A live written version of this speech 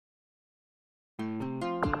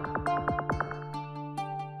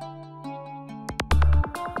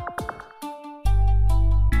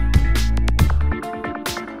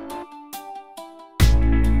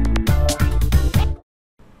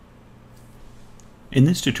In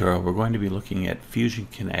this tutorial, we're going to be looking at Fusion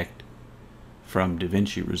Connect from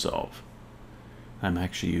DaVinci Resolve. I'm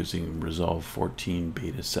actually using Resolve 14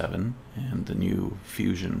 Beta 7 and the new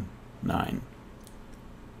Fusion 9.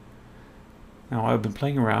 Now, I've been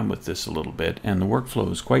playing around with this a little bit, and the workflow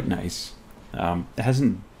is quite nice. It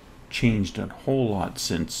hasn't changed a whole lot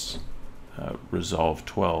since Resolve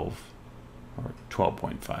 12, or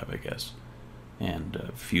 12.5, I guess,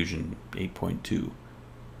 and Fusion 8.2.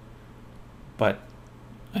 But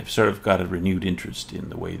I've sort of got a renewed interest in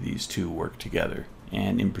the way these two work together.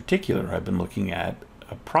 And in particular, I've been looking at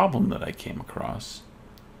a problem that I came across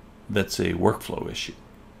that's a workflow issue.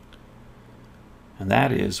 And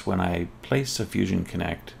that is when I place a Fusion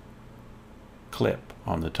Connect clip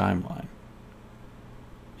on the timeline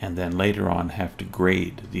and then later on have to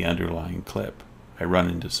grade the underlying clip, I run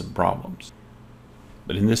into some problems.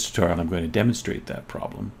 But in this tutorial, I'm going to demonstrate that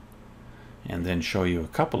problem and then show you a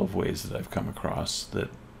couple of ways that I've come across that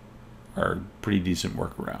are pretty decent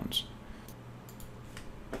workarounds.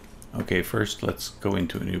 Okay, first let's go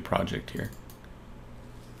into a new project here.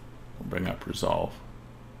 We'll bring up Resolve.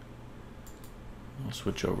 I'll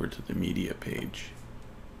switch over to the media page.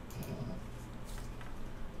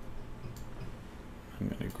 I'm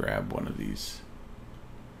going to grab one of these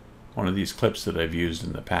clips that I've used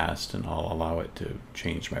in the past, and I'll allow it to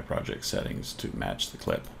change my project settings to match the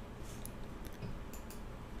clip.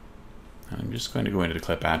 I'm just going to go into the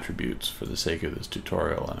clip attributes for the sake of this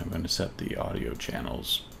tutorial, and I'm going to set the audio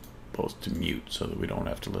channels both to mute so that we don't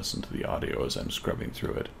have to listen to the audio as I'm scrubbing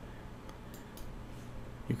through it.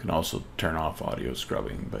 You can also turn off audio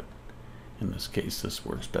scrubbing, but in this case this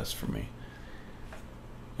works best for me.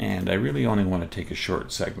 And I really only want to take a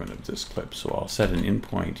short segment of this clip, so I'll set an in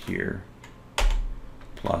point here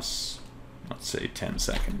plus, let's say, 10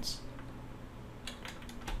 seconds.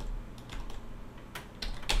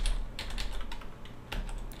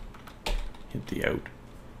 Hit the out.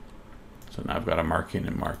 So now I've got a mark in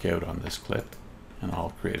and mark out on this clip, and I'll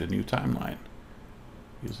create a new timeline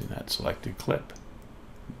using that selected clip.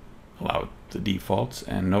 Allow the defaults,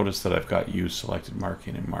 and notice that I've got use selected mark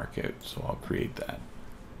in and mark out, so I'll create that.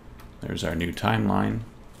 There's our new timeline,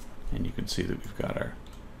 and you can see that we've got our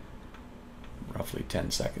roughly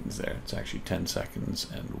 10 seconds there. It's actually 10 seconds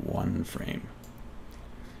and 1 frame.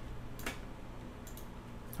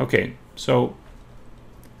 Okay, so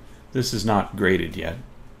this is not graded yet,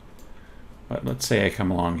 but let's say I come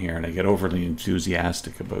along here and I get overly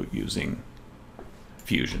enthusiastic about using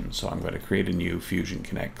Fusion. So I'm going to create a new Fusion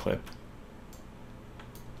Connect clip.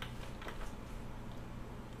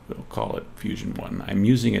 We'll call it Fusion 1. I'm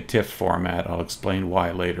using a tiff format. I'll explain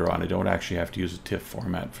why later on. I don't actually have to use a tiff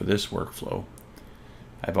format for this workflow.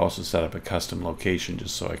 I've also set up a custom location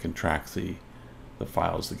just so I can track the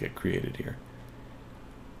files that get created here.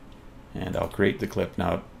 And I'll create the clip.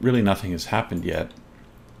 Now, really nothing has happened yet.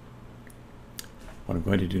 What I'm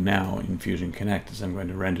going to do now in Fusion Connect is I'm going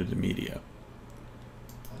to render the media.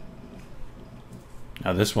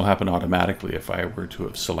 Now this will happen automatically if I were to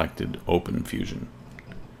have selected Open Fusion.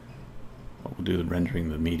 But we'll do the rendering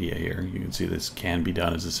the media here. You can see this can be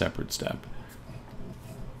done as a separate step.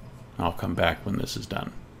 I'll come back when this is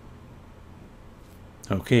done.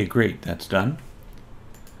 Okay, great, that's done.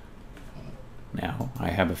 Now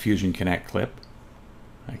I have a Fusion Connect clip.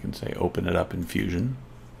 I can say open it up in Fusion.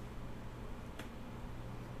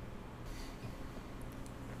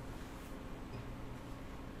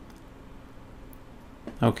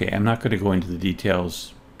 Okay, I'm not going to go into the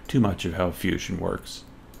details too much of how Fusion works,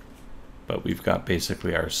 but we've got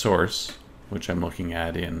basically our source, which I'm looking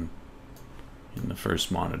at in the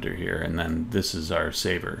first monitor here, and then this is our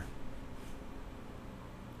saver.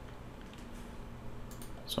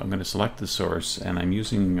 So I'm going to select the source, and I'm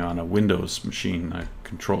using on a Windows machine a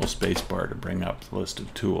control spacebar to bring up the list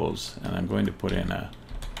of tools, and I'm going to put in a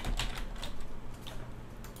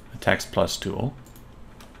text plus tool.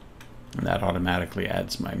 And that automatically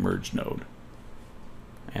adds my merge node.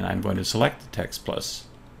 And I'm going to select the text plus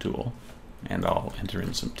tool, and I'll enter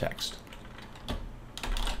in some text.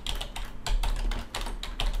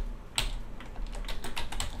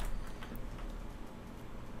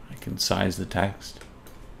 I can size the text,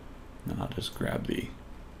 and I'll just grab the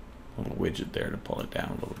little widget there to pull it down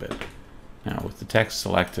a little bit. Now with the text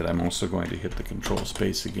selected, I'm also going to hit the control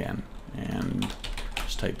space again and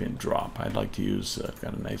just type in drop. I'd like to use, I've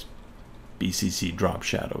got a nice BCC drop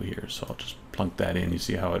shadow here, so I'll just plunk that in. You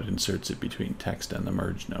see how it inserts it between text and the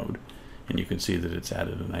merge node, and you can see that it's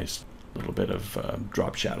added a nice little bit of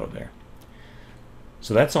drop shadow there.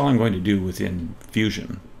 So that's all I'm going to do within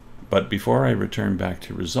Fusion, but before I return back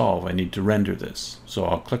to Resolve I need to render this. So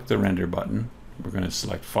I'll click the render button. We're going to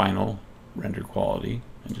select Final render quality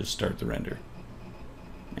and just start the render.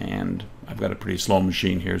 And I've got a pretty slow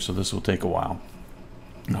machine here, so this will take a while.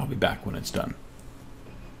 And I'll be back when it's done.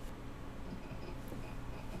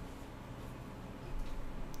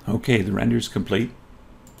 Okay, the render's complete.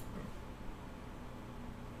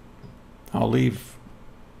 I'll leave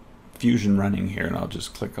Fusion running here, and I'll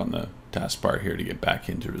just click on the taskbar here to get back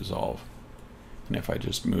into Resolve. And if I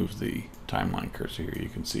just move the timeline cursor here, you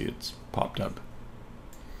can see it's popped up.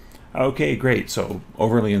 Okay, great. So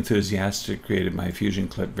overly enthusiastic, created my Fusion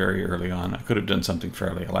clip very early on. I could have done something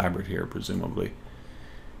fairly elaborate here, presumably.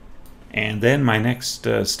 And then my next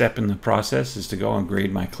step in the process is to go and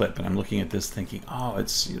grade my clip. And I'm looking at this thinking, oh,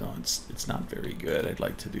 it's not very good. I'd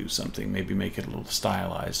like to do something, maybe make it a little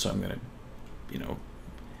stylized. So I'm going to,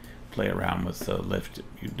 play around with the lift.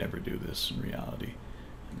 You'd never do this in reality.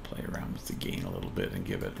 And play around with the gain a little bit and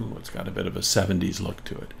give it, it's got a bit of a 70s look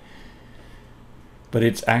to it. But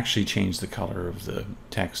it's actually changed the color of the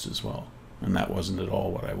text as well. And that wasn't at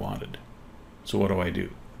all what I wanted. So what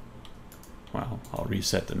do? Well, I'll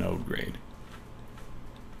reset the node grade.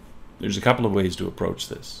 There's a couple of ways to approach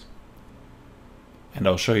this. And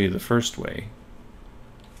I'll show you the first way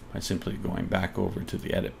by simply going back over to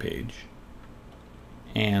the edit page.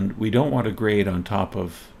 And we don't want to grade on top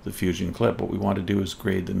of the Fusion clip. What we want to do is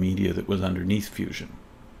grade the media that was underneath Fusion.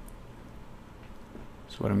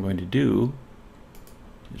 So what I'm going to do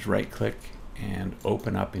is right-click and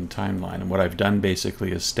open up in Timeline. And what I've done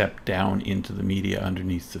basically is step down into the media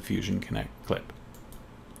underneath the Fusion Connect clip.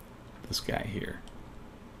 This guy here.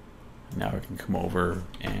 Now I can come over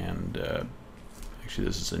and actually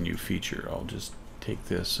this is a new feature. I'll just take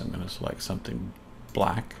this. I'm going to select something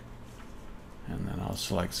black. And then I'll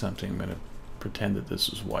select something. I'm going to pretend that this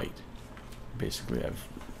is white. Basically, I've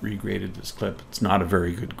regraded this clip. It's not a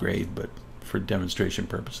very good grade, but for demonstration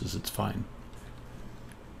purposes, it's fine.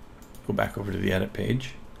 Go back over to the edit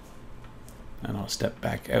page, and I'll step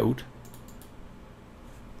back out.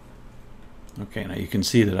 Okay, now you can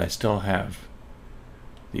see that I still have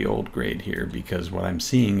the old grade here because what I'm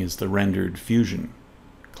seeing is the rendered Fusion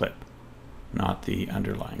clip, not the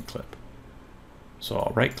underlying clip. So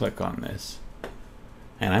I'll right-click on this.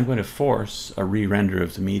 And I'm going to force a re-render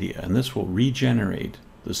of the media, and this will regenerate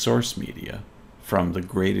the source media from the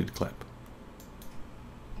graded clip.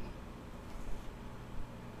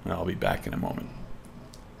 And I'll be back in a moment.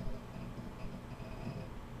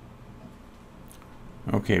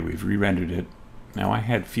 Okay, we've re-rendered it. Now I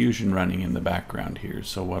had Fusion running in the background here,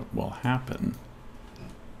 so what will happen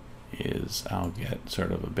is I'll get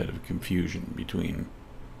sort of a bit of confusion between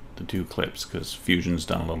the two clips because Fusion's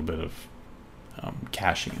done a little bit of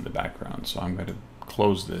caching in the background. So I'm going to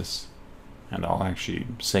close this and I'll actually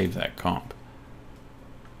save that comp.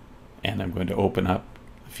 And I'm going to open up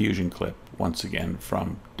the Fusion clip once again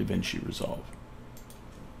from DaVinci Resolve.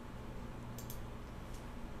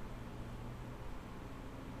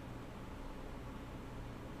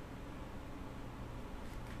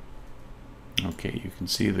 Okay, you can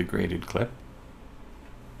see the graded clip.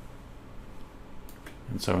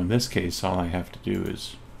 And so in this case, all I have to do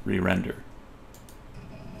is re-render.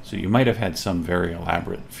 So you might have had some very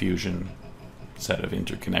elaborate Fusion set of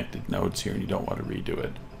interconnected nodes here and you don't want to redo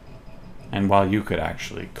it. And while you could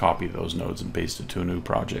actually copy those nodes and paste it to a new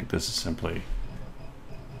project, this is simply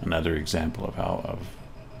another example of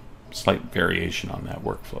slight variation on that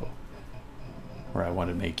workflow where I want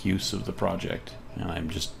to make use of the project and I'm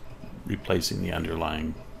just replacing the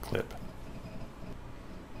underlying clip.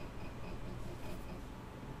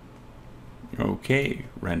 Okay,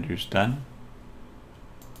 render's done.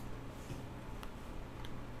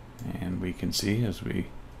 And we can see as we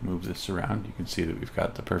move this around, you can see that we've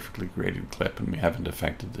got the perfectly graded clip and we haven't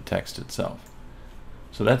affected the text itself.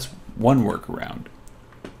 So that's one workaround.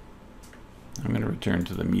 I'm going to return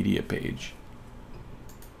to the media page.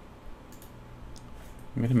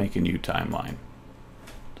 I'm going to make a new timeline.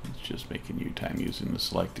 Let's just make a new time using the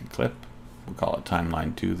selected clip. We'll call it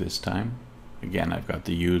timeline 2 this time. Again, I've got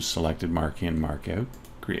the use selected mark in, mark out,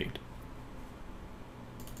 create.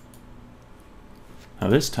 Now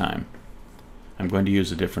this time, I'm going to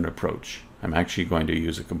use a different approach. I'm actually going to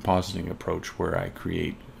use a compositing approach where I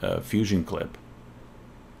create a Fusion clip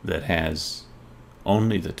that has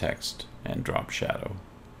only the text and drop shadow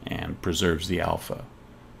and preserves the alpha.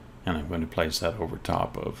 And I'm going to place that over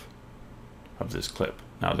top of this clip.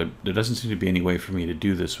 Now there doesn't seem to be any way for me to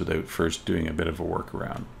do this without first doing a bit of a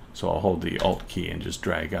workaround. So I'll hold the Alt key and just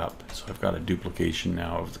drag up. So I've got a duplication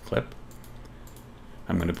now of the clip.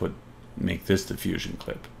 I'm going to make this the Fusion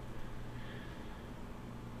clip.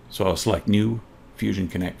 So I'll select new Fusion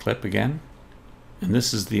Connect clip again. And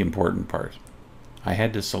this is the important part. I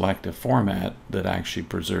had to select a format that actually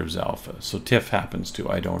preserves alpha. So TIFF happens to,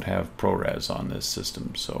 I don't have ProRes on this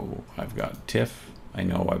system, so I've got TIFF. I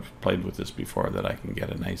know I've played with this before, that I can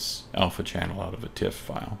get a nice alpha channel out of a TIFF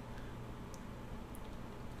file.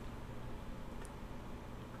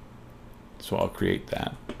 So I'll create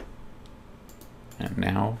that. And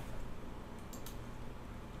now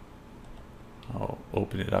I'll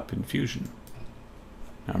open it up in Fusion.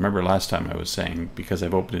 Now remember last time I was saying, because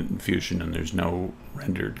I've opened it in Fusion and there's no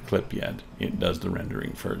rendered clip yet, it does the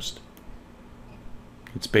rendering first.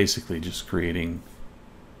 It's basically just creating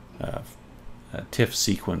a TIFF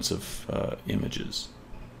sequence of images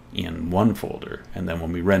in one folder, and then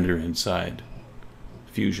when we render inside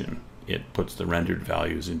Fusion, it puts the rendered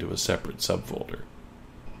values into a separate subfolder,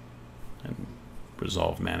 and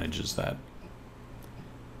Resolve manages that.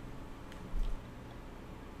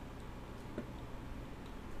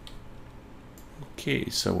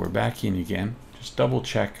 Okay, so we're back in again. Just double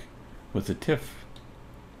check with the TIFF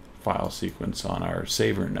file sequence on our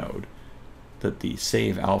saver node that the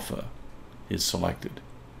save alpha is selected.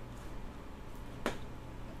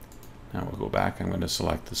 Now we'll go back. I'm going to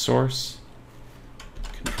select the source,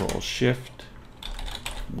 Control Shift.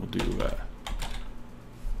 We'll do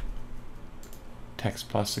text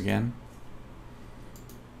plus again.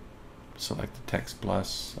 Select the text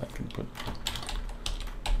plus. I can put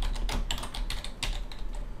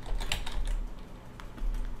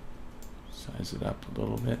size it up a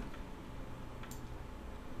little bit.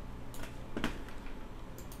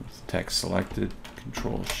 With the text selected,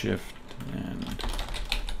 Control Shift, and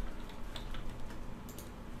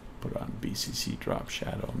put on BCC drop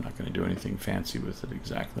shadow. I'm not going to do anything fancy with it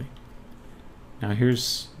exactly. Now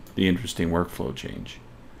here's the interesting workflow change.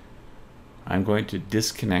 I'm going to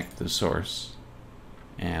disconnect the source,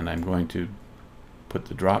 and I'm going to put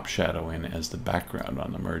the drop shadow in as the background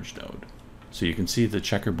on the merge node. So you can see the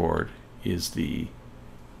checkerboard is the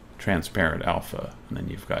transparent alpha, and then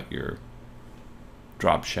you've got your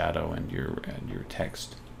drop shadow and your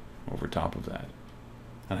text over top of that.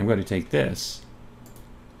 And I'm going to take this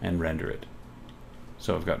and render it.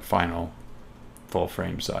 So I've got final full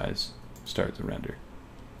frame size, start the render.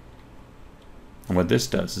 And what this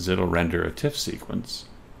does is it'll render a TIFF sequence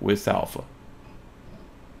with alpha.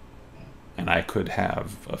 And I could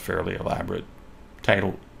have a fairly elaborate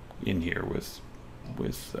title in here with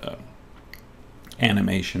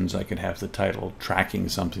animations. I could have the title tracking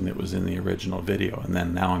something that was in the original video, and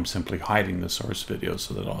then now I'm simply hiding the source video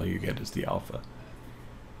so that all you get is the alpha.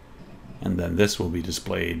 And then this will be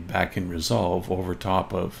displayed back in Resolve over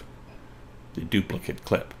top of the duplicate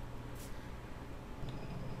clip.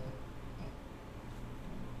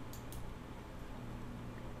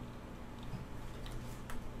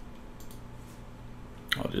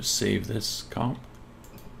 I'll just save this comp.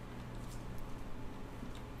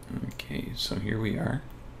 Okay, so here we are.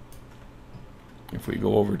 If we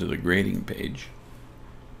go over to the grading page,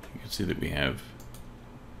 you can see that we have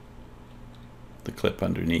the clip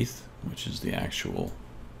underneath, which is the actual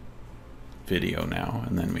video now,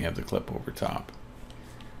 and then we have the clip over top.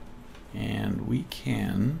 And we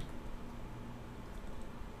can,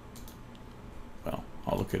 well,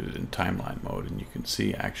 I'll look at it in timeline mode, and you can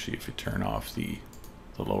see actually if you turn off the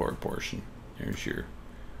lower portion, there's your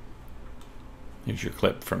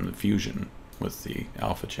clip from the Fusion with the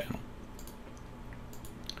alpha channel.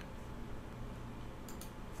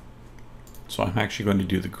 So I'm actually going to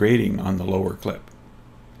do the grading on the lower clip.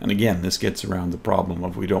 And again, this gets around the problem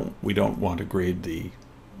of we don't want to grade the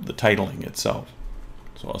titling itself.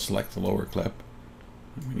 So I'll select the lower clip.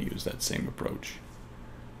 I'm going to use that same approach.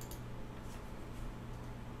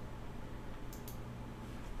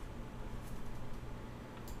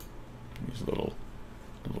 These little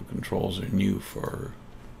controls are new for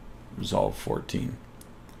Resolve 14.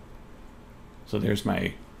 So there's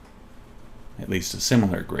my, at least a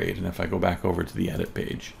similar grade, and if I go back over to the edit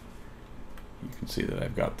page, you can see that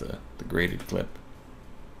I've got the graded clip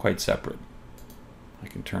quite separate. I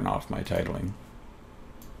can turn off my titling,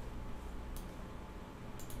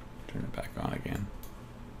 turn it back on again,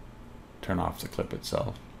 turn off the clip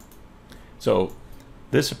itself. So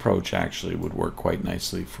this approach actually would work quite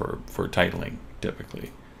nicely for titling,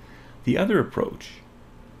 typically. The other approach,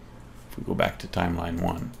 if we go back to timeline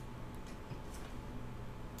 1,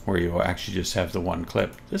 where you actually just have the one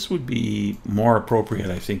clip, this would be more appropriate,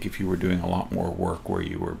 I think, if you were doing a lot more work where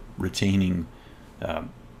you were retaining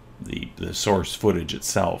the source footage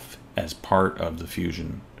itself as part of the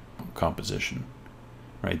Fusion composition,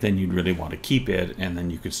 right? Then you'd really want to keep it, and then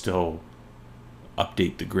you could still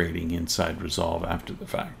update the grading inside Resolve after the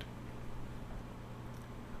fact.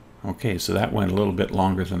 Okay, so that went a little bit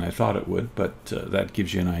longer than I thought it would, but that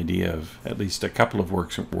gives you an idea of at least a couple of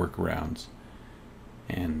workarounds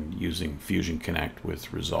and using Fusion Connect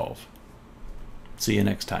with Resolve. See you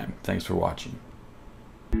next time. Thanks for watching.